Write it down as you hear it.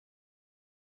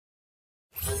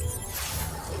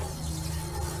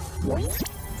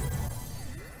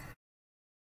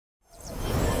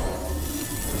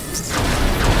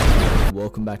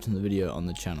Welcome back to the video on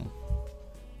the channel.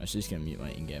 I'm just gonna mute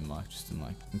my in-game mic just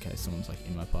in case someone's like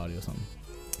in my party or something.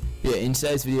 Yeah, in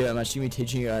today's video I'm actually gonna be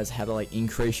teaching you guys how to like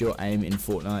increase your aim in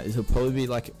Fortnite. This will probably be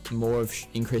like more of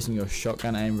increasing your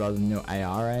shotgun aim rather than your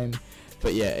AR aim.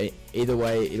 But yeah, either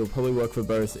way, it'll probably work for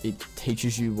both. It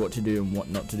teaches you what to do and what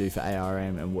not to do for AR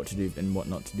aim, and what to do and what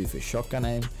not to do for shotgun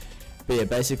aim. But yeah,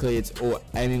 basically it's all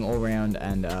aiming all around,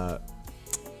 and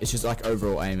it's just like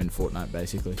overall aim in Fortnite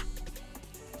basically.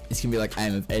 It's gonna be like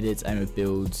aim of edits, aim of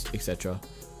builds, etc.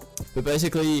 But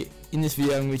basically, in this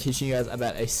video I'm gonna be teaching you guys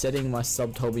about a setting my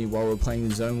sub told me while we're playing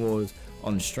the Zone Wars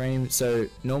on stream. So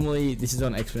normally this is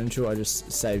on exponential, I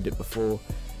just saved it before.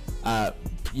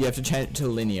 You have to change it to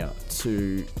linear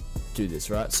to do this,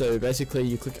 right? So basically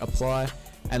you click apply,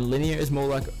 and linear is more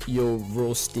like your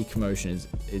raw stick motion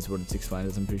is what it's explained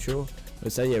as, I'm pretty sure.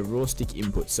 Let's say, yeah, raw stick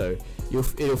input. So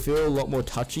it'll feel a lot more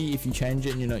touchy if you change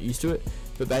it and you're not used to it.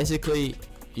 But basically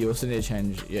you also need to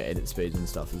change your edit speeds and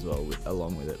stuff as well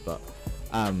along with it. But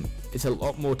it's a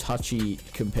lot more touchy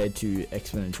compared to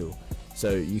exponential,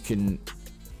 so you can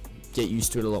get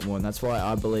used to it a lot more, and that's why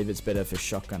I believe it's better for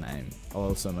shotgun aim.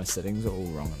 Also, my settings are all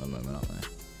wrong at the moment, aren't they?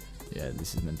 Yeah,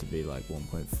 this is meant to be like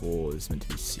 1.4, this is meant to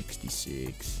be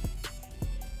 66.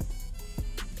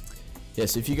 Yeah,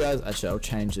 so if you guys, actually I'll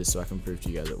change this so I can prove to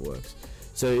you guys it works.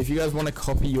 So if you guys want to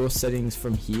copy your settings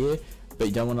from here, but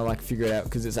you don't want to like figure it out,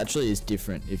 because it's actually is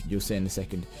different, if you'll see in a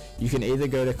second. You can either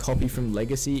go to copy from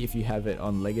legacy if you have it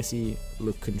on legacy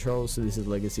look controls. So this is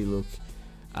legacy look.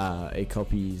 It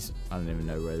copies, I don't even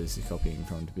know where this is copying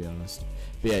from, to be honest.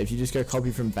 But yeah, if you just go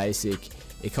copy from basic,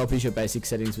 it copies your basic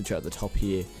settings, which are at the top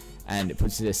here, and it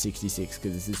puts it at 66,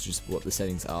 because this is just what the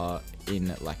settings are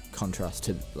in like contrast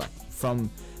to like from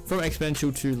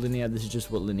exponential to linear. This is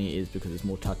just what linear is, because it's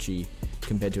more touchy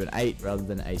compared to an 8 rather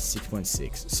than a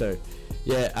 6.6. So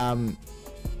yeah,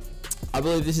 I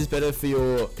believe this is better for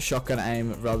your shotgun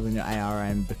aim rather than your AR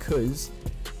aim, because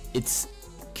it's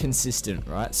consistent,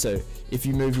 right? So if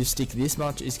you move your stick this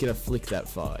much, it's gonna flick that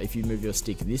far. If you move your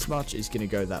stick this much, it's gonna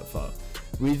go that far.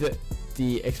 With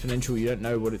the exponential, you don't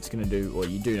know what it's gonna do, or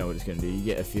you do know what it's gonna do, you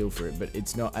get a feel for it, but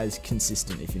it's not as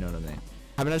consistent, if you know what I mean.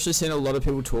 I haven't actually seen a lot of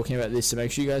people talking about this, so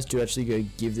make sure you guys do actually go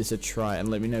give this a try and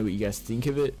let me know what you guys think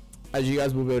of it. As you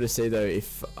guys will be able to see though,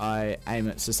 if I aim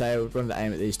it, so say I wanted to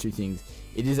aim at these two things,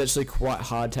 it is actually quite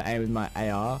hard to aim with my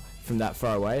AR from that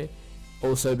far away.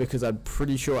 Also because I'm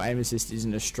pretty sure aim assist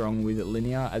isn't as strong with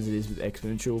linear as it is with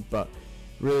exponential, but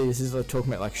really this is like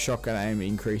talking about like shotgun aim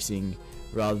increasing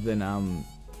rather than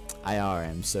AR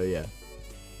aim. So yeah,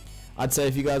 I'd say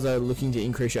if you guys are looking to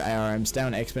increase your AR aim, stay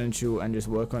on exponential and just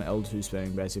work on L2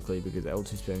 spamming basically, because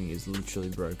L2 spamming is literally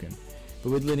broken.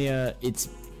 But with linear,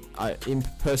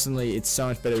 personally it's so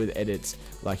much better with edits.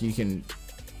 Like you can,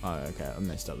 oh okay, I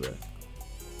messed up there.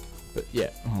 But yeah,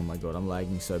 oh my god, I'm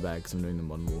lagging so bad because I'm doing the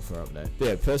Modern Warfare update. But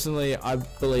yeah, personally, I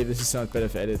believe this is so much better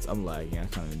for edits. I'm lagging, I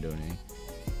can't even do anything.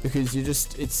 Because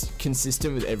it's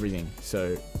consistent with everything.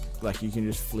 So, like, you can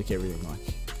just flick everything, like.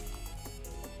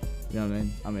 You know what I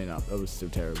mean? I mean, that was still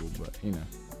terrible, but, you know.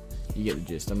 You get the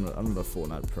gist. I'm not a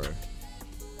Fortnite pro.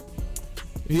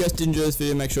 If you guys did enjoy this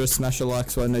video, make sure to smash a like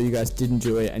so I know you guys did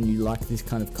enjoy it and you like this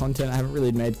kind of content. I haven't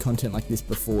really made content like this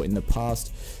before in the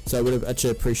past, so I would have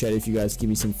actually appreciated if you guys give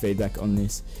me some feedback on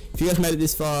this. If you guys made it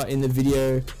this far in the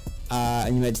video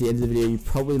and you made it to the end of the video, you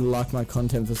probably like my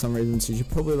content for some reason, so you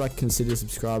should probably like consider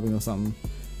subscribing or something.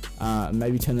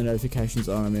 Maybe turn the notifications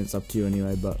on. I mean, it's up to you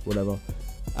anyway, but whatever.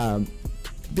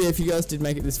 But if you guys did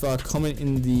make it this far,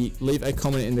 leave a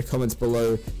comment in the comments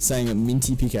below saying a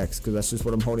minty pickaxe, because that's just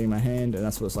what I'm holding in my hand, and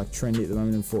that's what's like trendy at the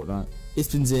moment in Fortnite. It's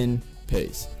been Zin,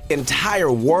 peace.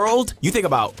 Entire world, you think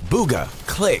about Booga,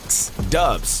 Clicks,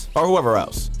 Dubs, or whoever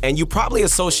else, and you probably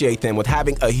associate them with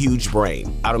having a huge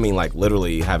brain. I don't mean like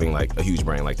literally having like a huge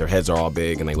brain, like their heads are all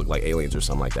big and they look like aliens or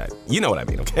something like that. You know what I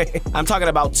mean, okay? I'm talking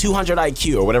about 200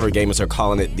 IQ or whatever gamers are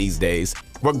calling it these days.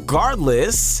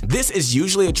 Regardless, this is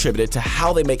usually attributed to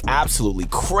how they make absolutely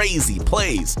crazy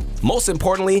plays. Most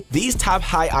importantly, these top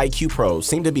high IQ pros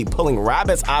seem to be pulling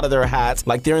rabbits out of their hats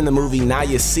like they're in the movie Now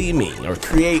You See Me, or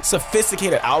create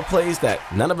sophisticated outplays that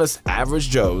none of us average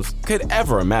Joes could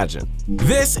ever imagine.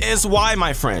 This is why,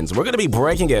 my friends, we're gonna be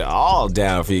breaking it all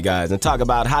down for you guys and talk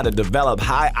about how to develop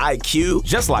high IQ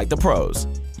just like the pros.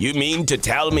 You mean to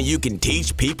tell me you can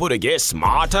teach people to get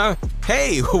smarter?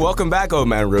 Hey, welcome back, old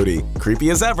man Rudy. Creepy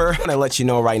as ever. And I let you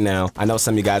know right now, I know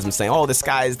some of you guys have been saying, oh, the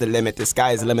sky is the limit. The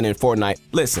sky is the limit in Fortnite.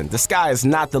 Listen, the sky is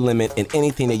not the limit in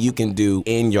anything that you can do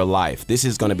in your life. This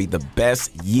is going to be the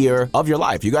best year of your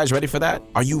life. You guys ready for that?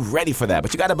 Are you ready for that?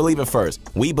 But you got to believe it first.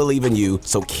 We believe in you,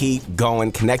 so keep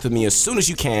going. Connect with me as soon as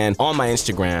you can on my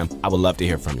Instagram. I would love to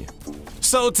hear from you.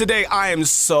 So today I am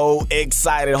so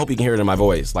excited. I hope you can hear it in my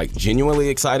voice, like genuinely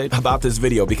excited about this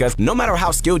video, because no matter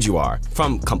how skilled you are,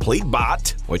 from complete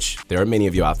bot, which there are many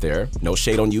of you out there, no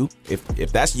shade on you.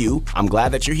 If that's you, I'm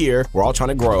glad that you're here. We're all trying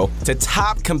to grow. To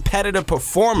top competitive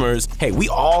performers, hey, we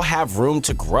all have room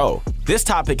to grow. This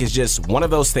topic is just one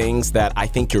of those things that I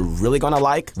think you're really gonna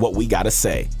like what we gotta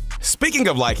say. Speaking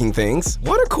of liking things,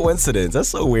 what a coincidence. That's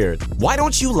so weird. Why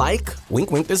don't you like,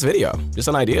 wink wink, this video? Just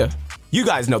an idea. You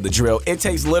guys know the drill. It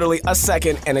takes literally a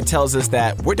second and it tells us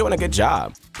that we're doing a good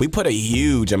job. We put a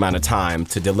huge amount of time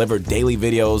to deliver daily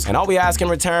videos, and all we ask in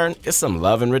return is some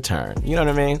love in return. You know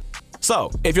what I mean?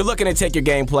 So, if you're looking to take your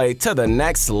gameplay to the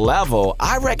next level,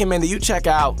 I recommend that you check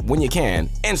out, when you can,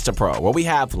 InstaPro, where we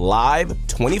have live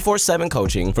 24/7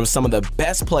 coaching from some of the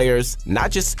best players,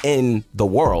 not just in the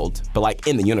world, but like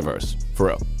in the universe, for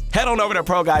real. Head on over to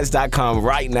ProGuys.com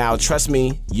right now. Trust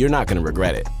me, you're not gonna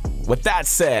regret it. With that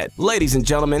said, ladies and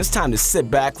gentlemen, it's time to sit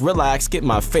back, relax, get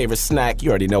my favorite snack. You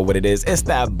already know what it is. It's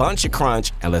that bunch of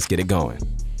crunch, and let's get it going.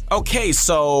 Okay,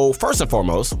 so first and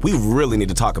foremost, we really need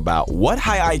to talk about what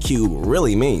high IQ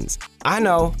really means. I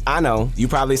know, you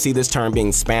probably see this term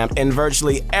being spammed in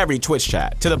virtually every Twitch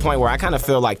chat, to the point where I kind of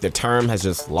feel like the term has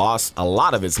just lost a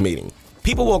lot of its meaning.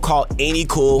 People will call any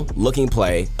cool looking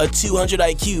play a 200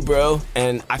 IQ, bro,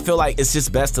 and I feel like it's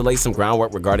just best to lay some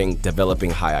groundwork regarding developing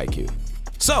high IQ.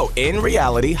 So, in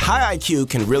reality, high IQ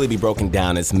can really be broken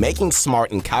down as making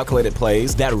smart and calculated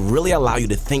plays that really allow you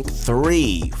to think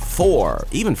 3, 4,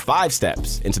 even 5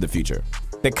 steps into the future.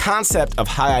 The concept of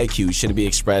high IQ shouldn't be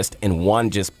expressed in one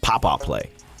just pop-off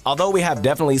play. Although we have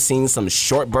definitely seen some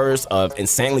short bursts of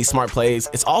insanely smart plays,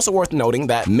 it's also worth noting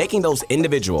that making those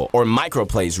individual or micro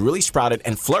plays really sprouted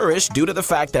and flourished due to the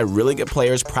fact that really good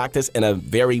players practice in a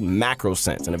very macro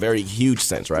sense, in a very huge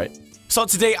sense, right? So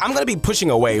today, I'm gonna be pushing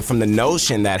away from the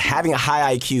notion that having a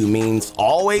high IQ means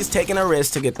always taking a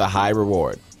risk to get the high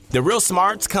reward. The real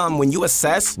smarts come when you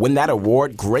assess when that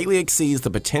award greatly exceeds the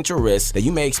potential risk that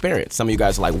you may experience. Some of you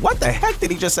guys are like, what the heck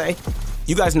did he just say?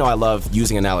 You guys know I love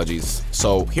using analogies,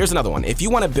 so here's another one. If you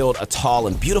want to build a tall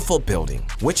and beautiful building,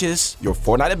 which is your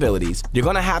Fortnite abilities, you're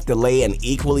gonna have to lay an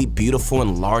equally beautiful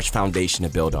and large foundation to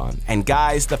build on. And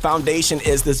guys, the foundation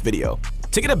is this video.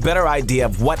 To get a better idea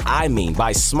of what I mean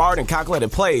by smart and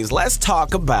calculated plays, let's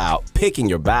talk about picking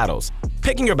your battles.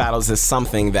 Picking your battles is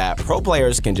something that pro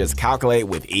players can just calculate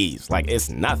with ease, like it's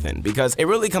nothing, because it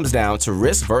really comes down to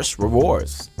risk versus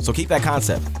rewards. So keep that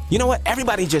concept. You know what?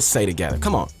 Everybody just say together,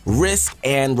 come on. Risk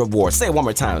and rewards. Say it one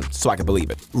more time so I can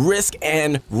believe it. Risk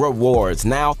and rewards.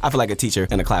 Now, I feel like a teacher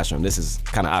in a classroom. This is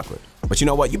kind of awkward. But you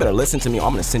know what? You better listen to me.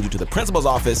 I'm gonna send you to the principal's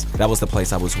office. That was the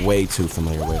place I was way too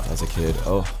familiar with as a kid.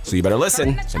 Oh, so you better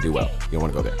listen and do well. You don't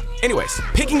wanna go there. Anyways,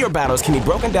 picking your battles can be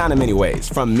broken down in many ways,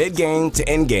 from mid-game to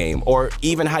end-game, or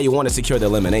even how you wanna secure the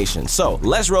elimination. So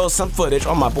let's roll some footage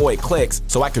on my boy Clicks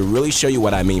so I can really show you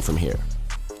what I mean from here.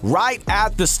 Right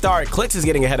at the start, Clicks is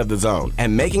getting ahead of the zone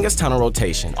and making his tunnel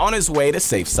rotation. On his way to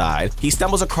safe side, he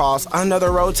stumbles across another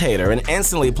rotator and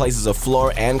instantly places a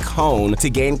floor and cone to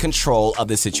gain control of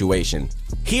the situation.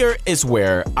 Here is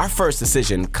where our first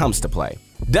decision comes to play.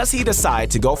 Does he decide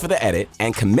to go for the edit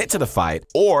and commit to the fight,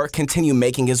 or continue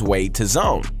making his way to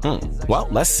zone? Well,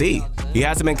 let's see. He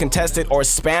hasn't been contested or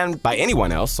spammed by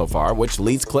anyone else so far, which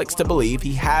leads Clicks to believe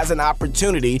he has an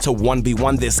opportunity to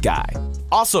 1v1 this guy.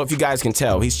 Also, if you guys can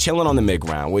tell, he's chilling on the mid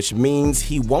ground, which means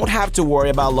he won't have to worry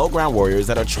about low ground warriors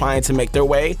that are trying to make their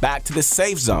way back to the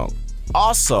safe zone.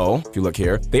 Also, if you look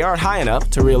here, they aren't high enough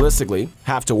to realistically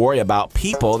have to worry about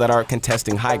people that are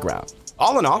contesting high ground.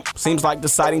 All in all, seems like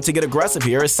deciding to get aggressive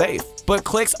here is safe, but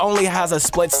Clicks only has a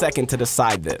split second to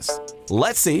decide this.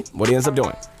 Let's see what he ends up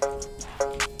doing.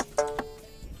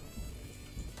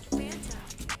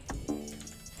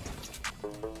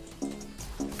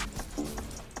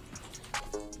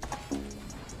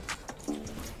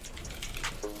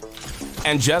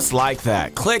 And just like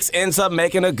that, Clicks ends up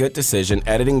making a good decision,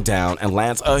 editing down, and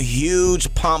lands a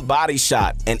huge pump body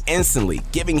shot and instantly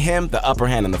giving him the upper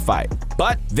hand in the fight.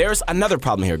 But there's another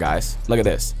problem here, guys. Look at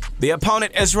this. The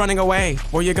opponent is running away.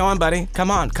 Where you going, buddy?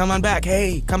 Come on back.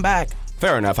 Hey, come back.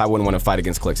 Fair enough, I wouldn't want to fight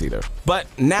against Clicks either. But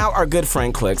now our good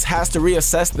friend Clicks has to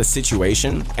reassess the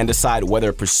situation and decide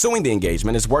whether pursuing the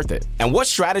engagement is worth it. And what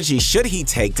strategy should he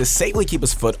take to safely keep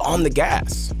his foot on the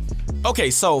gas? Okay,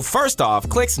 so first off,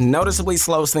 Clicks noticeably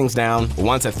slows things down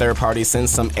once a third party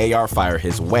sends some AR fire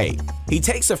his way. He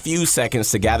takes a few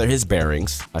seconds to gather his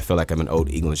bearings. I feel like I'm an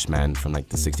old Englishman from like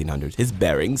the 1600s. His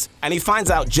bearings. And he finds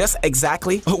out just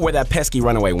exactly where that pesky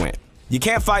runaway went. You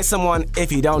can't fight someone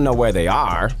if you don't know where they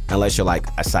are, unless you're like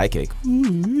a psychic.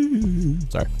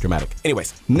 Sorry, dramatic.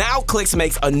 Anyways, now Clicks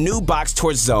makes a new box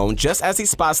towards zone just as he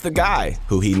spots the guy,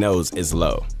 who he knows is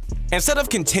low. Instead of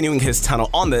continuing his tunnel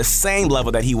on the same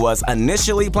level that he was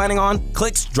initially planning on,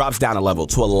 Clicks drops down a level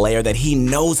to a layer that he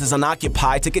knows is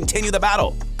unoccupied to continue the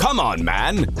battle. Come on,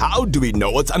 man. How do we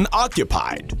know it's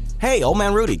unoccupied? Hey, old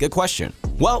man Rudy, good question.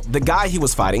 Well, the guy he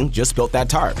was fighting just built that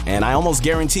tarp, and I almost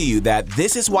guarantee you that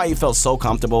this is why he felt so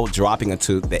comfortable dropping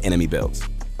into the enemy builds.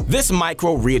 This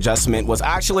micro readjustment was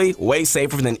actually way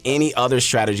safer than any other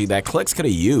strategy that Clicks could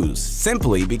have used,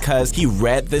 simply because he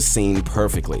read the scene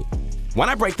perfectly. When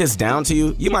I break this down to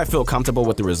you, you might feel comfortable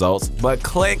with the results, but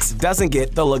Clicks doesn't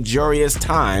get the luxurious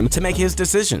time to make his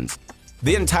decisions.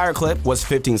 The entire clip was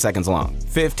 15 seconds long.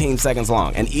 15 seconds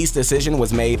long, and each decision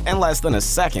was made in less than a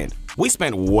second. We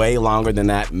spent way longer than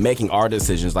that making our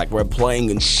decisions like we're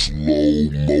playing in slow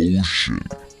motion.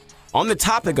 On the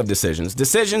topic of decisions,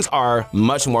 decisions are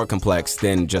much more complex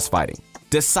than just fighting.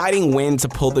 Deciding when to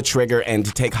pull the trigger and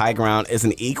to take high ground is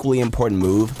an equally important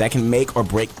move that can make or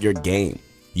break your game.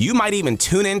 You might even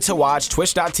tune in to watch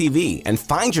twitch.tv and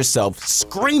find yourself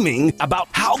screaming about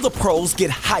how the pros get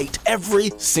hyped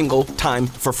every single time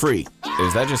for free.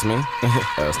 Is that just me?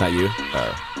 It's not you?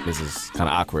 This is kind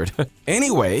of awkward.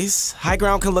 Anyways, high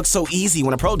ground can look so easy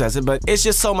when a pro does it, but it's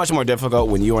just so much more difficult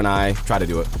when you and I try to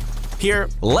do it. Here,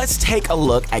 let's take a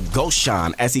look at Ghost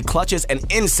Sean as he clutches an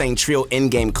insane trio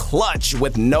in-game clutch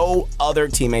with no other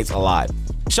teammates alive.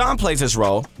 Sean plays his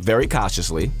role very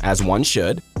cautiously, as one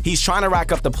should. He's trying to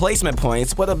rack up the placement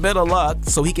points with a bit of luck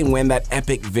so he can win that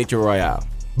epic victory royale.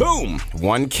 Boom!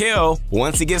 1 kill.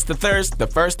 Once he gets the thirst, the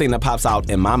first thing that pops out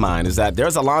in my mind is that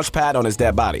there's a launch pad on his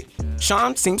dead body.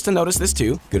 Sean seems to notice this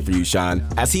too. Good for you, Sean.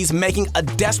 As he's making a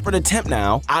desperate attempt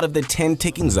now out of the 10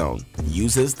 ticking zone. He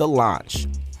uses the launch.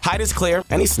 Height is clear,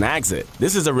 and he snags it.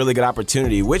 This is a really good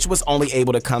opportunity, which was only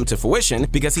able to come to fruition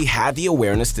because he had the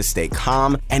awareness to stay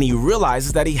calm, and he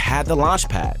realizes that he had the launch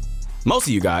pad. Most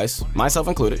of you guys, myself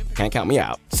included, can't count me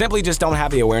out, simply just don't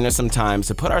have the awareness sometimes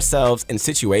to put ourselves in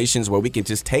situations where we can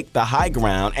just take the high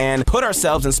ground and put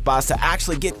ourselves in spots to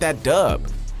actually get that dub.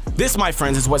 This, my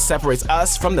friends, is what separates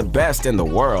us from the best in the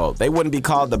world. They wouldn't be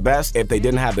called the best if they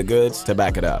didn't have the goods to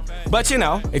back it up. But you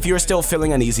know, if you're still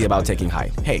feeling uneasy about taking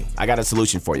height, hey, I got a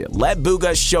solution for you. Let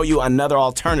Booga show you another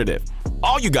alternative.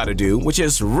 All you gotta do, which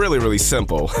is really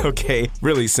simple, okay?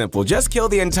 Really simple. Just kill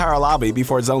the entire lobby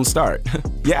before zone start.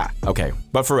 Yeah, okay.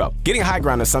 But for real, getting high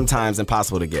ground is sometimes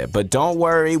impossible to get. But don't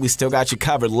worry, we still got you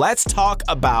covered. Let's talk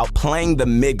about playing the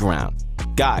mid ground.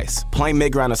 Guys, playing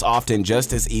mid ground is often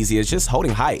just as easy as just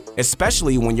holding height,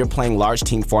 especially when you're playing large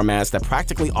team formats that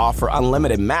practically offer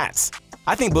unlimited mats.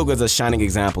 I think Booga is a shining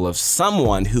example of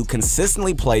someone who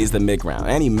consistently plays the mid ground,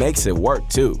 and he makes it work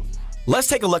too. Let's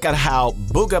take a look at how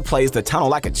Booga plays the tunnel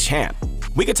like a champ.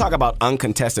 We could talk about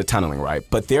uncontested tunneling, right?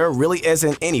 But there really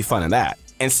isn't any fun in that.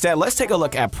 Instead, let's take a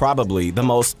look at probably the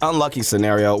most unlucky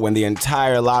scenario when the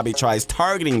entire lobby tries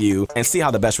targeting you and see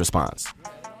how the best responds.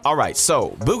 Alright,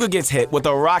 so Booga gets hit with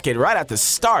a rocket right at the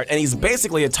start, and he's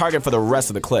basically a target for the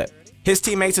rest of the clip. His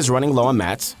teammates is running low on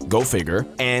mats, go figure,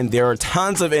 and there are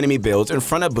tons of enemy builds in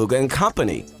front of Booga and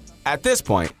company. At this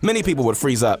point, many people would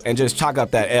freeze up and just chalk up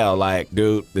that L like,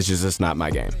 dude, this is just not my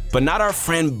game. But not our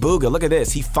friend Booga. Look at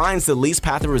this. He finds the least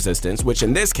path of resistance, which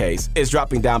in this case is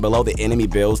dropping down below the enemy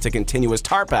builds to continue his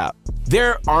tarp out.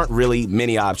 There aren't really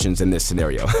many options in this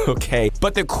scenario, okay?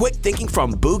 But the quick thinking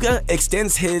from Booga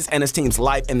extends his and his team's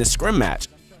life in the scrim match.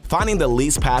 Finding the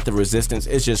least path of resistance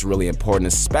is just really important,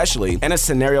 especially in a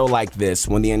scenario like this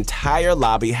when the entire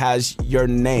lobby has your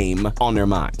name on their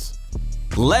minds.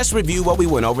 Let's review what we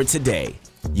went over today.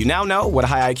 You now know what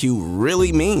high IQ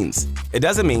really means. It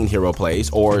doesn't mean hero plays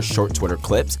or short Twitter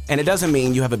clips, and it doesn't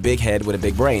mean you have a big head with a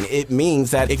big brain. It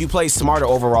means that if you play smarter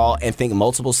overall and think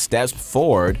multiple steps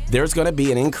forward, there's going to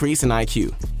be an increase in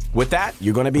IQ. With that,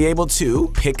 you're going to be able to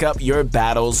pick up your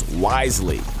battles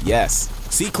wisely. Yes.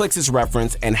 See Clicks'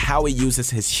 reference and how he uses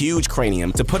his huge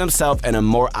cranium to put himself in a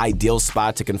more ideal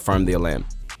spot to confirm the limb.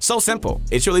 So simple.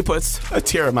 It truly puts a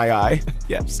tear in my eye.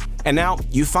 Yes. And now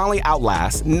you finally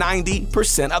outlast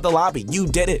 90% of the lobby. You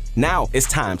did it. Now it's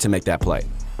time to make that play.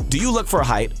 Do you look for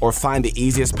height or find the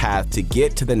easiest path to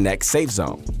get to the next safe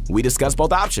zone? We discussed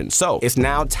both options, so it's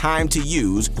now time to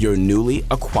use your newly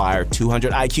acquired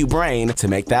 200 IQ brain to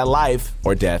make that life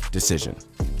or death decision.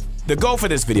 The goal for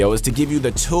this video is to give you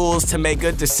the tools to make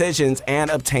good decisions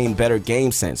and obtain better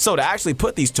game sense. So to actually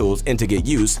put these tools into good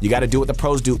use, you gotta do what the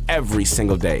pros do every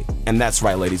single day. And that's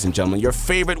right, ladies and gentlemen, your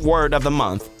favorite word of the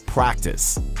month,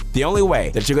 practice. The only way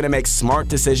that you're gonna make smart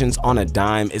decisions on a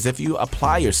dime is if you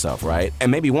apply yourself, right?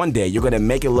 And maybe one day you're gonna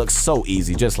make it look so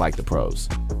easy, just like the pros.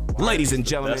 Ladies and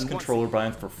gentlemen, best controller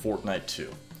bind for Fortnite 2.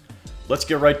 Let's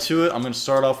get right to it. I'm going to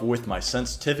start off with my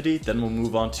sensitivity, then we'll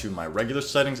move on to my regular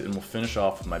settings, and we'll finish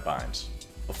off with my binds.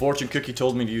 A fortune cookie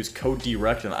told me to use code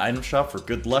DIRECT in the item shop for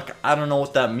good luck. I don't know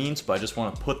what that means, but I just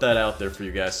want to put that out there for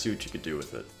you guys, see what you could do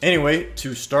with it. Anyway,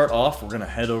 to start off, we're going to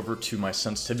head over to my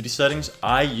sensitivity settings.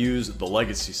 I use the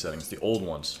legacy settings, the old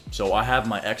ones. So I have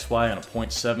my XY on a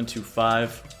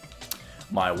 0.725.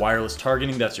 My wireless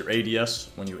targeting, that's your ADS.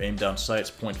 When you aim down sight,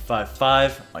 it's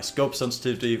 0.55. My scope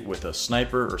sensitivity with a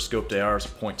sniper or scoped AR is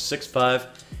 0.65.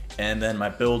 And then my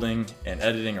building and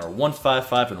editing are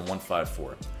 155 and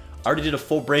 154. I already did a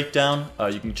full breakdown.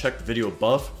 You can check the video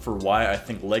above for why I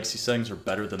think legacy settings are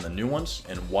better than the new ones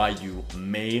and why you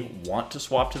may want to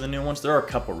swap to the new ones. There are a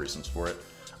couple reasons for it.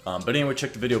 But anyway,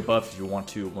 check the video above if you want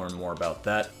to learn more about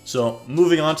that. So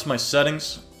moving on to my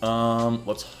settings,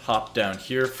 let's hop down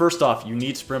here. First off, you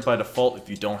need sprint by default if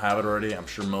you don't have it already. I'm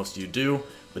sure most of you do,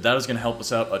 but that is going to help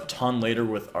us out a ton later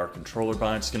with our controller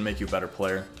bind. It's going to make you a better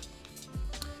player.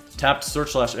 Tap to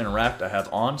search/interact I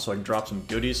have on so I can drop some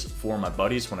goodies for my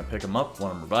buddies when I pick them up,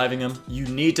 when I'm reviving them. You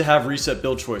need to have reset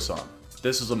build choice on.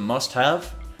 This is a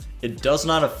must-have. It does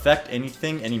not affect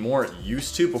anything anymore. It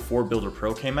used to before Builder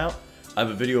Pro came out. I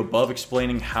have a video above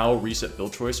explaining how reset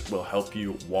build choice will help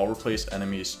you wall replace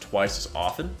enemies twice as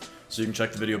often. So you can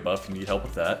check the video above if you need help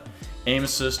with that. Aim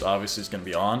assist obviously is going to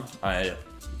be on. I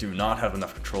do not have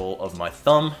enough control of my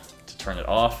thumb to turn it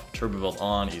off. Turbo build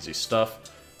on, easy stuff.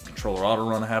 Controller auto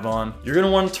run I have on. You're going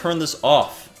to want to turn this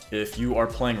off if you are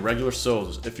playing regular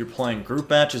solos. If you're playing group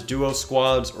matches, duo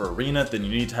squads, or arena, then you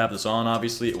need to have this on,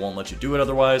 obviously. It won't let you do it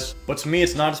otherwise. But to me,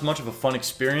 it's not as much of a fun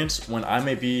experience when I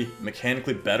may be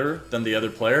mechanically better than the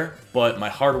other player, but my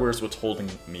hardware is what's holding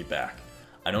me back.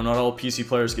 I know not all PC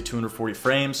players get 240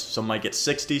 frames. Some might get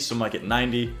 60, some might get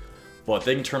 90, but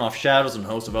they can turn off shadows and a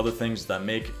host of other things that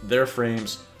make their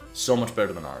frames so much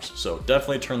better than ours. So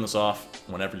definitely turn this off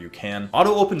whenever you can.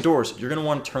 Auto open doors, you're gonna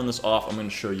want to turn this off. I'm gonna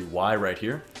show you why right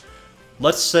here.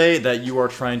 Let's say that you are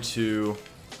trying to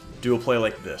do a play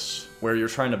like this, where you're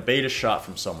trying to bait a shot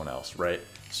from someone else, right?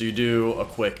 So you do a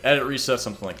quick edit reset,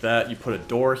 something like that. You put a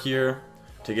door here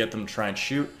to get them to try and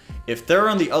shoot. If they're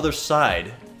on the other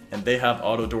side and they have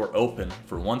auto door open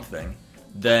for one thing,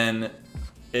 then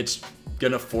it's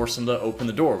gonna force them to open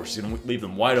the door, which is gonna leave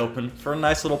them wide open for a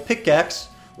nice little pickaxe.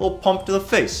 A little pump to the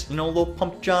face, you know, a little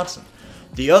pump Johnson.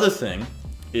 The other thing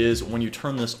is when you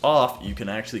turn this off, you can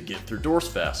actually get through doors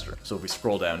faster. So if we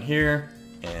scroll down here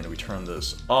and we turn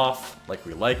this off like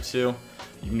we like to,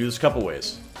 you can do this a couple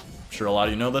ways. I'm sure a lot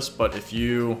of you know this, but if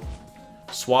you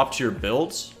swap to your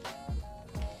builds,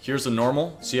 here's the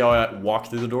normal. See how I walk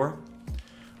through the door?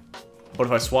 But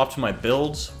if I swap to my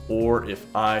builds, or if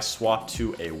I swap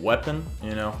to a weapon,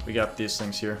 you know, we got these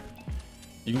things here.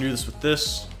 You can do this with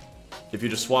this. If you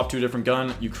just swap to a different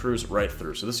gun, you cruise right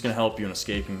through. So this is going to help you in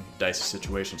escaping dicey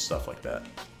situations, stuff like that.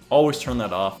 Always turn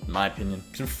that off, in my opinion.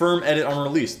 Confirm edit on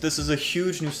release. This is a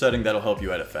huge new setting that'll help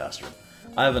you edit faster.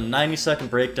 I have a 90-second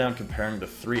breakdown comparing the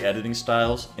 3 editing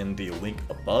styles in the link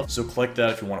above, so click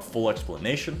that if you want a full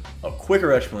explanation. A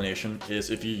quicker explanation is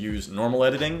if you use normal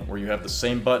editing, where you have the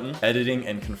same button, editing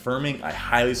and confirming. I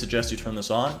highly suggest you turn this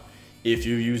on. If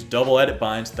you use double edit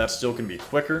binds, that's still going to be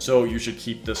quicker, so you should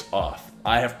keep this off.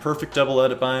 I have perfect double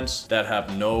edit binds that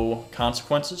have no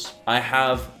consequences. I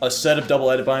have a set of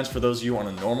double edit binds for those of you on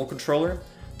a normal controller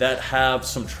that have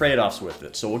some trade-offs with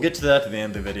it. So we'll get to that at the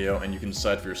end of the video and you can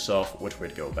decide for yourself which way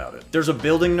to go about it. There's a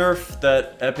building nerf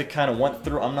that Epic kind of went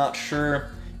through. I'm not sure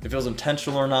if it was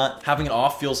intentional or not. Having it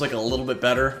off feels like a little bit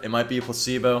better. It might be a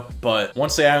placebo, but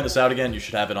once they iron this out again, you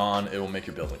should have it on. It will make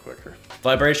your building quicker.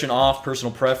 Vibration off,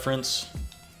 personal preference.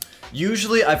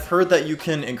 Usually I've heard that you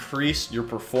can increase your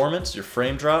performance, your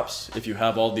frame drops, if you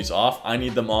have all these off. I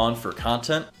need them on for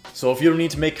content. So if you don't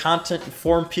need to make content,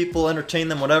 inform people, entertain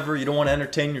them, whatever, you don't want to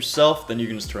entertain yourself, then you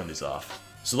can just turn these off.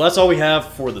 So that's all we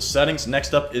have for the settings.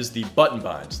 Next up is the button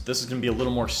binds. This is going to be a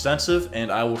little more extensive and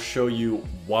I will show you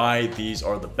why these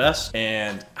are the best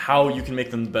and how you can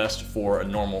make them the best for a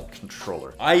normal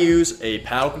controller. I use a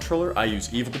paddle controller. I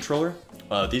use Evil controller.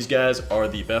 These guys are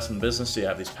the best in business. So you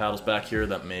have these paddles back here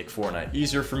that make Fortnite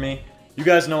easier for me. You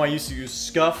guys know I used to use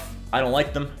Scuff. I don't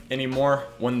like them anymore.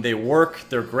 When they work,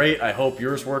 they're great. I hope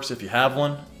yours works if you have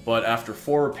one. But after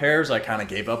 4 repairs, I kind of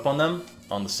gave up on them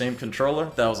on the same controller.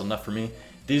 That was enough for me.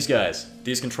 These guys,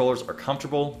 these controllers are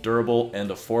comfortable, durable, and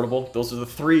affordable. Those are the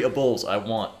 3 abulls I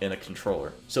want in a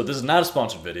controller. So this is not a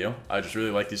sponsored video. I just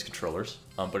really like these controllers.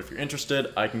 But if you're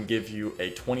interested, I can give you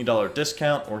a $20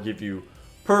 discount or give you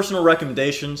personal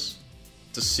recommendations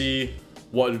to see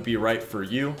what would be right for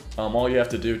you. All you have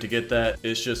to do to get that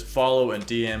is just follow and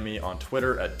DM me on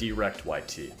Twitter at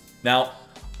DirectYT. Now,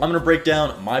 I'm gonna break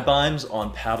down my binds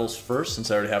on paddles first,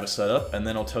 since I already have it set up, and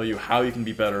then I'll tell you how you can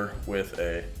be better with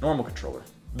a normal controller.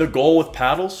 The goal with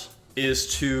paddles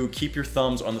is to keep your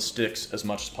thumbs on the sticks as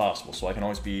much as possible, so I can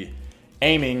always be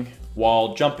aiming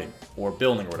while jumping or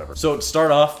building or whatever. So to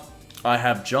start off, I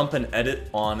have jump and edit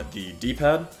on the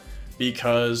D-pad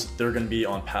because they're gonna be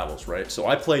on paddles, right? So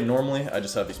I play normally, I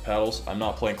just have these paddles. I'm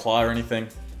not playing claw or anything.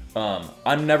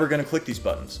 I'm never gonna click these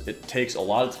buttons. It takes a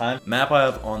lot of time. Map I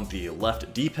have on the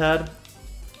left D-pad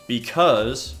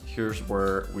because here's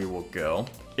where we will go.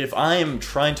 If I am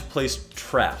trying to place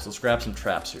traps, let's grab some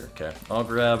traps here, okay? I'll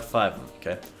grab 5 of them,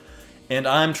 okay? And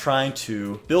I'm trying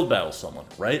to build battle someone,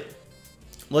 right?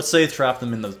 Let's say trap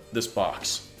them in this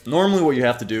box. Normally what you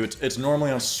have to do, it's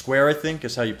normally on square, I think,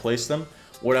 is how you place them.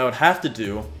 What I would have to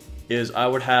do is I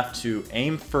would have to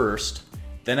aim first,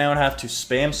 then I would have to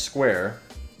spam square,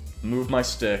 move my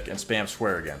stick, and spam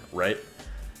square again, right?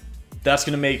 That's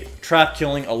gonna make trap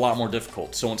killing a lot more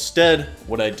difficult. So instead,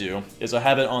 what I do is I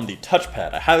have it on the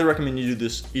touchpad. I highly recommend you do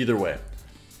this either way.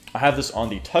 I have this on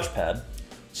the touchpad,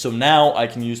 so now I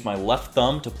can use my left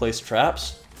thumb to place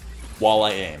traps while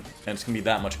I aim, and it's gonna be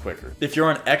that much quicker. If you're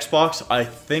on Xbox, I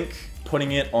think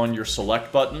putting it on your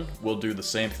select button will do the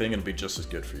same thing and be just as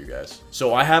good for you guys.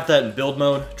 So I have that in build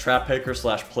mode, trap picker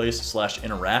 /place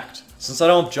 /interact. Since I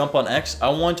don't jump on X, I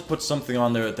want to put something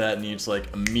on there that needs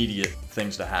like immediate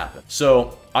things to happen.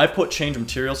 So I put change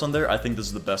materials on there. I think this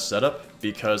is the best setup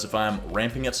because if I'm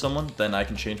ramping at someone, then I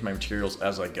can change my materials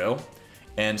as I go.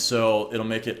 And so it'll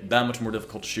make it that much more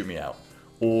difficult to shoot me out.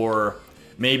 Or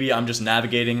maybe I'm just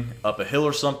navigating up a hill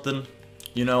or something.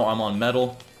 You know, I'm on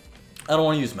metal. I don't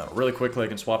want to use metal. Really quickly, I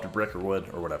can swap to brick or wood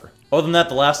or whatever. Other than that,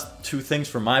 the last 2 things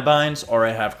for my binds are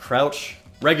I have crouch,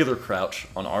 regular crouch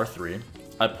on R3.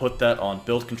 I put that on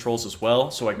build controls as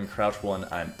well, so I can crouch when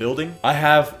I'm building. I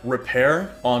have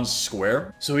repair on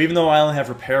square. So even though I only have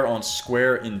repair on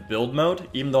square in build mode,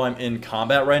 even though I'm in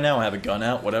combat right now, I have a gun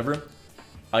out, whatever,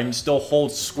 I can still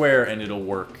hold square and it'll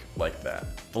work like that.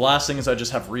 The last thing is I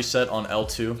just have reset on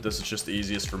L2. This is just the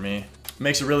easiest for me. It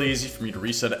makes it really easy for me to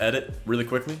reset edit really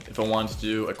quickly. If I wanted to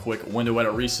do a quick window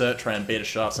edit reset, try and bait a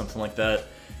shot, something like that.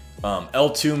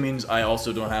 L2 means I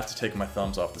also don't have to take my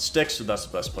thumbs off the stick, so that's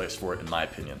the best place for it in my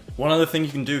opinion. One other thing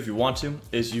you can do if you want to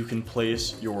is you can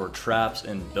place your traps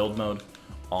in build mode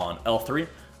on L3.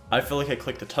 I feel like I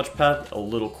click the touchpad a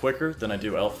little quicker than I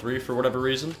do L3 for whatever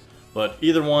reason, but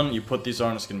either one you put these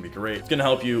on, it's going to be great. It's going to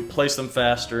help you place them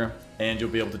faster and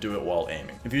you'll be able to do it while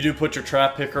aiming. If you do put your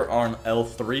trap picker on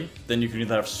L3, then you can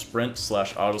either have sprint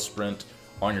 / auto sprint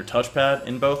on your touchpad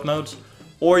in both modes,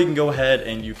 or you can go ahead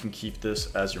and you can keep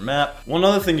this as your map. One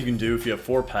other thing you can do if you have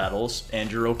 4 paddles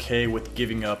and you're okay with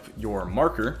giving up your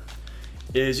marker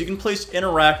is you can place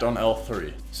interact on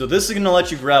L3. So this is gonna let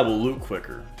you grab loot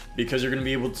quicker because you're gonna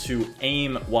be able to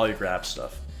aim while you grab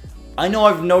stuff. I know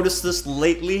I've noticed this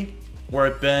lately where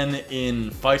I've been in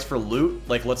fights for loot.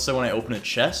 Like let's say when I open a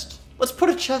chest, let's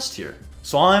put a chest here.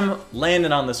 So I'm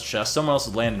landing on this chest, someone else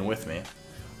is landing with me.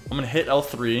 I'm gonna hit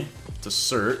L3 to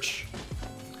search.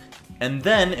 And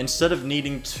then, instead of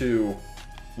needing to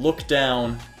look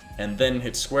down and then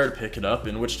hit square to pick it up,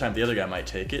 in which time the other guy might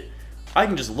take it, I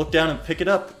can just look down and pick it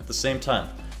up at the same time.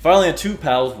 If I only had 2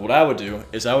 paddles, what I would do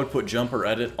is I would put jump or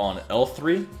edit on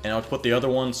L3, and I would put the other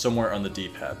one somewhere on the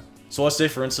D-pad. So let's say,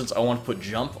 for instance, I want to put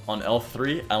jump on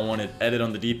L3, I wanted edit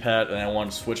on the D-pad, and I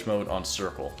want switch mode on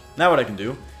circle. Now what I can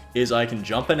do is I can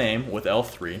jump and aim with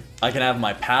L3, I can have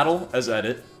my paddle as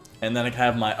edit, and then I can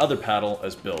have my other paddle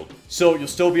as build. So you'll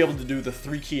still be able to do the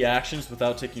 3 key actions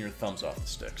without taking your thumbs off the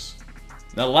sticks.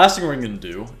 Now the last thing we're going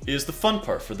to do is the fun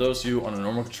part. For those of you on a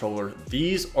normal controller,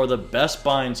 these are the best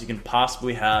binds you can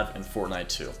possibly have in Fortnite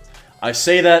 2. I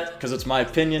say that because it's my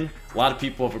opinion, a lot of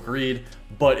people have agreed,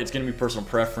 but it's going to be personal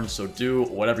preference, so do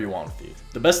whatever you want with these.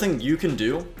 The best thing you can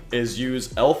do is use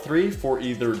L3 for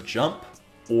either jump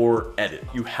or edit.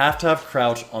 You have to have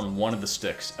crouch on one of the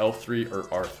sticks, L3 or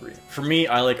R3. For me,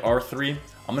 I like R3.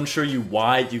 I'm gonna show you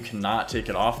why you cannot take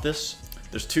it off this.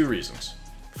 There's 2 reasons.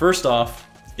 First off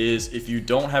is if you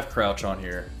don't have crouch on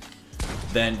here,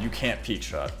 then you can't peek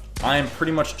shot. I am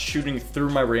pretty much shooting through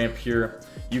my ramp here.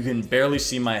 You can barely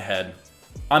see my head.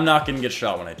 I'm not gonna get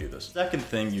shot when I do this. Second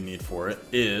thing you need for it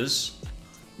is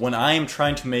when I am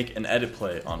trying to make an edit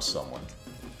play on someone,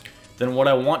 then what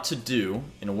I want to do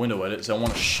in a window edit is I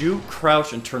want to shoot,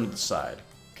 crouch, and turn to the side,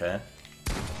 okay?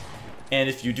 And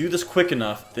if you do this quick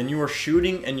enough, then you are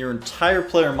shooting and your entire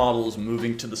player model is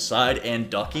moving to the side and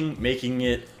ducking, making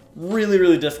it really,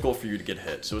 really difficult for you to get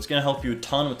hit. So it's going to help you a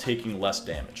ton with taking less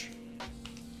damage.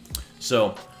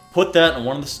 So put that on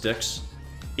one of the sticks.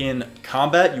 In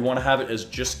combat, you want to have it as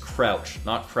just crouch,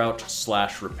 not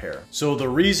crouch/repair. So the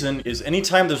reason is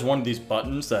anytime there's one of these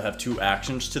buttons that have two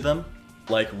actions to them,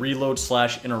 like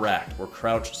reload/interact or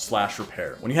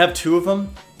crouch/repair. When you have two of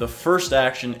them, the first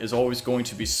action is always going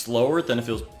to be slower than if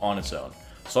it was on its own.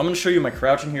 So I'm going to show you my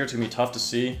crouching here. It's going to be tough to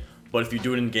see, but if you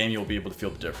do it in game, you'll be able to feel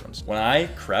the difference. When I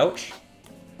crouch,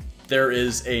 there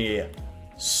is a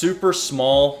super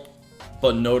small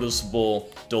but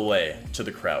noticeable delay to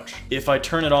the crouch. If I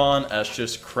turn it on as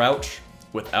just crouch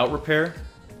without repair,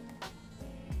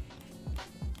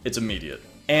 it's immediate.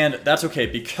 And that's okay,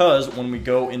 because when we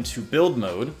go into build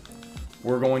mode,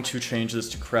 we're going to change this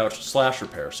to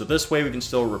crouch/repair. So this way we can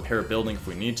still repair a building if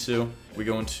we need to. We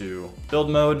go into build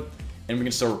mode and we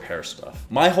can still repair stuff.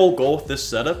 My whole goal with this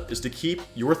setup is to keep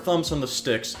your thumbs on the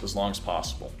sticks as long as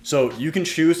possible. So you can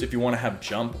choose if you want to have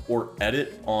jump or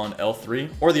edit on L3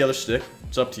 or the other stick.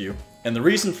 It's up to you. And the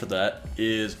reason for that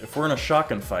is if we're in a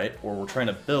shotgun fight or we're trying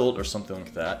to build or something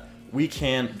like that, we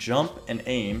can jump and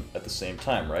aim at the same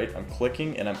time, right? I'm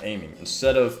clicking and I'm aiming.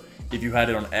 Instead of if you had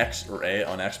it on X or A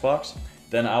on Xbox,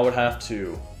 then I would have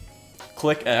to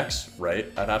click X,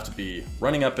 right? I'd have to be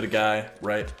running up at a guy,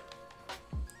 right?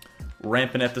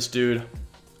 Ramping at this dude.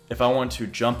 If I want to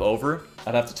jump over,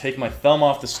 I'd have to take my thumb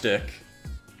off the stick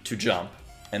to jump,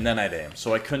 and then I'd aim.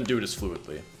 So I couldn't do it as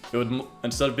fluidly. It would,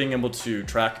 instead of being able to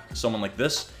track someone like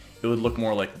this, it would look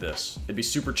more like this. It'd be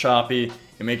super choppy,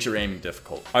 it makes your aiming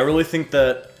difficult. I really think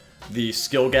that the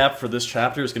skill gap for this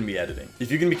chapter is going to be editing.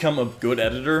 If you can become a good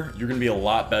editor, you're going to be a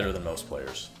lot better than most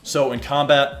players. So in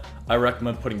combat, I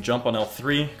recommend putting jump on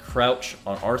L3, crouch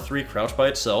on R3, crouch by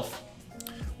itself.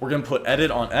 We're going to put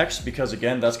edit on X because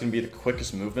again, that's going to be the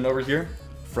quickest movement over here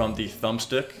from the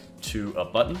thumbstick to a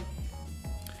button.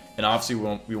 And obviously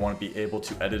we want to be able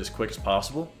to edit as quick as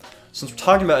possible. Since we're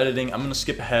talking about editing, I'm going to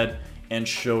skip ahead and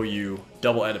show you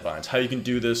double edit binds, how you can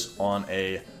do this on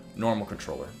a normal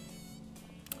controller.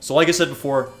 So like I said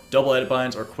before, double edit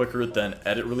binds are quicker than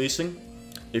edit releasing.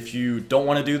 If you don't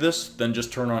want to do this, then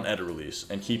just turn on edit release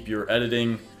and keep your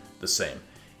editing the same.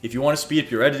 If you want to speed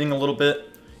up your editing a little bit,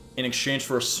 in exchange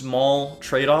for a small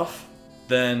trade-off,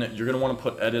 then you're going to want to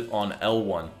put edit on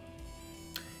L1.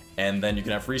 And then you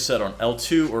can have reset on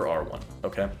L2 or R1,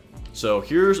 okay? So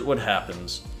here's what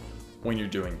happens when you're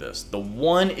doing this. The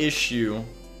one issue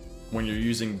when you're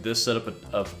using this setup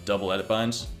of double edit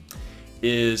binds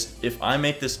is if I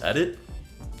make this edit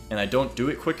and I don't do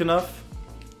it quick enough,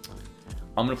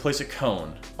 I'm going to place a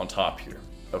cone on top here,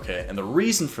 okay? And the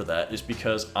reason for that is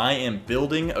because I am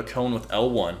building a cone with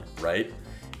L1, right?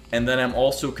 And then I'm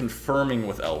also confirming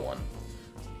with L1.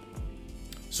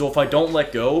 So if I don't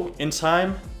let go in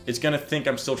time, it's going to think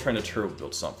I'm still trying to turbo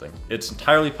build something. It's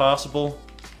entirely possible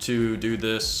to do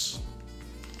this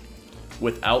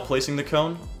without placing the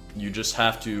cone. You just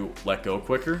have to let go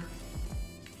quicker.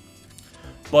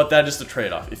 But that is the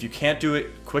trade-off. If you can't do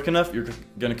it quick enough, you're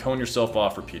going to cone yourself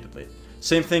off repeatedly.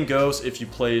 Same thing goes if you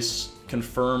place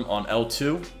confirm on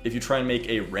L2. If you try and make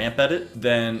a ramp edit,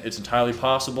 then it's entirely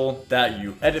possible that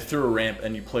you edit through a ramp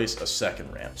and you place a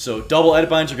second ramp. So double edit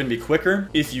binds are going to be quicker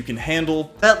if you can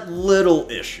handle that little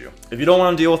issue. If you don't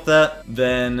want to deal with that,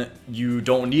 then you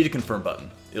don't need a confirm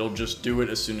button. It'll just do it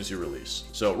as soon as you release.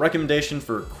 So recommendation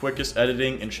for quickest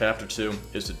editing in chapter 2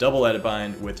 is to double edit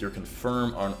bind with your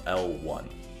confirm on L1.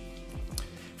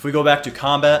 If we go back to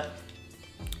combat,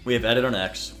 we have edit on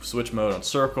X, switch mode on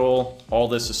circle, all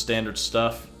this is standard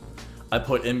stuff. I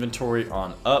put inventory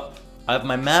on up. I have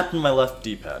my map and my left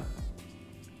D-pad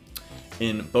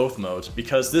in both modes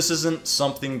because this isn't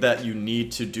something that you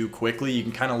need to do quickly. You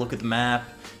can kind of look at the map,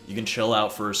 you can chill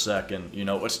out for a second, you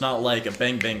know, it's not like a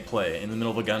bang bang play. In the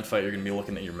middle of a gunfight, you're gonna be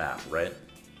looking at your map, right?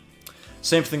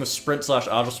 Same thing with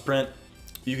sprint/auto sprint.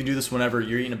 You can do this whenever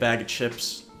you're eating a bag of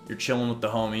chips, you're chilling with the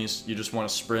homies, you just want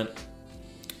to sprint.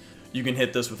 You can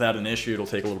hit this without an issue, it'll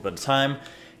take a little bit of time.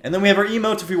 And then we have our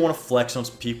emotes if we want to flex on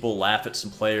some people, laugh at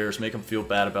some players, make them feel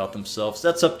bad about themselves.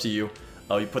 That's up to you.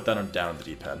 You put that on down on the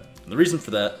D-pad. And the reason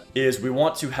for that is we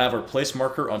want to have our place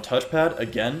marker on touchpad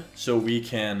again, so we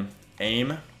can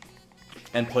aim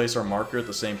and place our marker at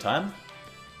the same time.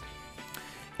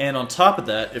 And on top of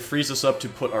that, it frees us up to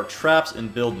put our traps in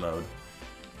build mode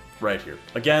right here.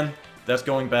 Again, that's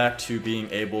going back to being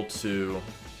able to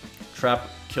trap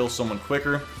kill someone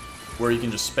quicker, where you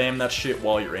can just spam that shit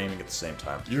while you're aiming at the same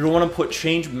time. You're going to want to put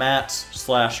change mats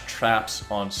 / traps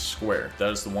on square.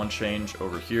 That is the one change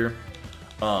over here.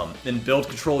 In build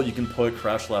control, you can put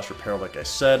crouch / repair like I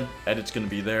said. Edit's going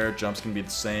to be there, jump's going to be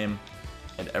the same,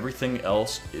 and everything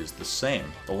else is the same.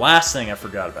 The last thing I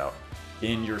forgot about,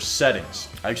 in your settings.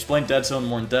 I explained Dead Zone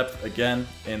more in depth again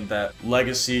in that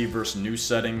legacy versus new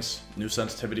settings, new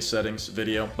sensitivity settings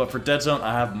video. But for Dead Zone,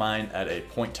 I have mine at a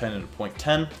 0.10 and a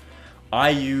 0.10.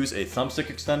 I use a thumbstick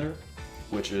extender,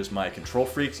 which is my Control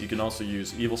Freaks. You can also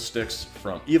use Evil Sticks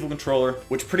from Evil Controller,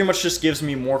 which pretty much just gives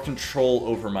me more control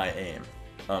over my aim.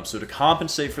 So to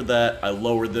compensate for that, I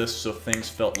lowered this so things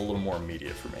felt a little more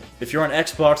immediate for me. If you're on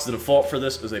Xbox, the default for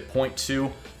this is a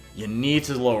 0.2. You need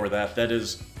to lower that. That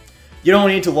is, you don't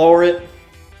need to lower it.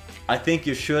 I think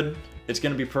you should. It's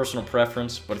going to be personal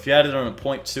preference. But if you had it on a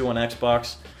 0.2 on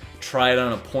Xbox, try it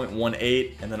on a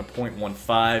 0.18 and then a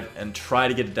 0.15 and try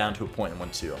to get it down to a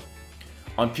 0.12.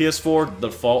 On PS4, the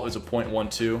default is a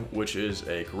 0.12, which is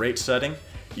a great setting.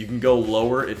 You can go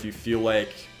lower if you feel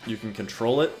like you can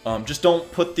control it. Just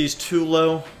don't put these too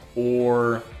low,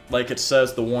 or like it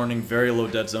says, the warning, very low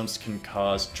dead zones can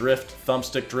cause drift,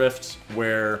 thumbstick drift,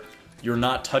 where you're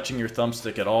not touching your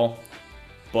thumbstick at all,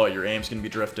 but your aim's gonna be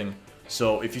drifting.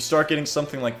 So if you start getting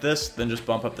something like this, then just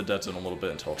bump up the dead zone a little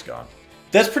bit until it's gone.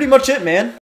 That's pretty much it,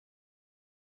 man.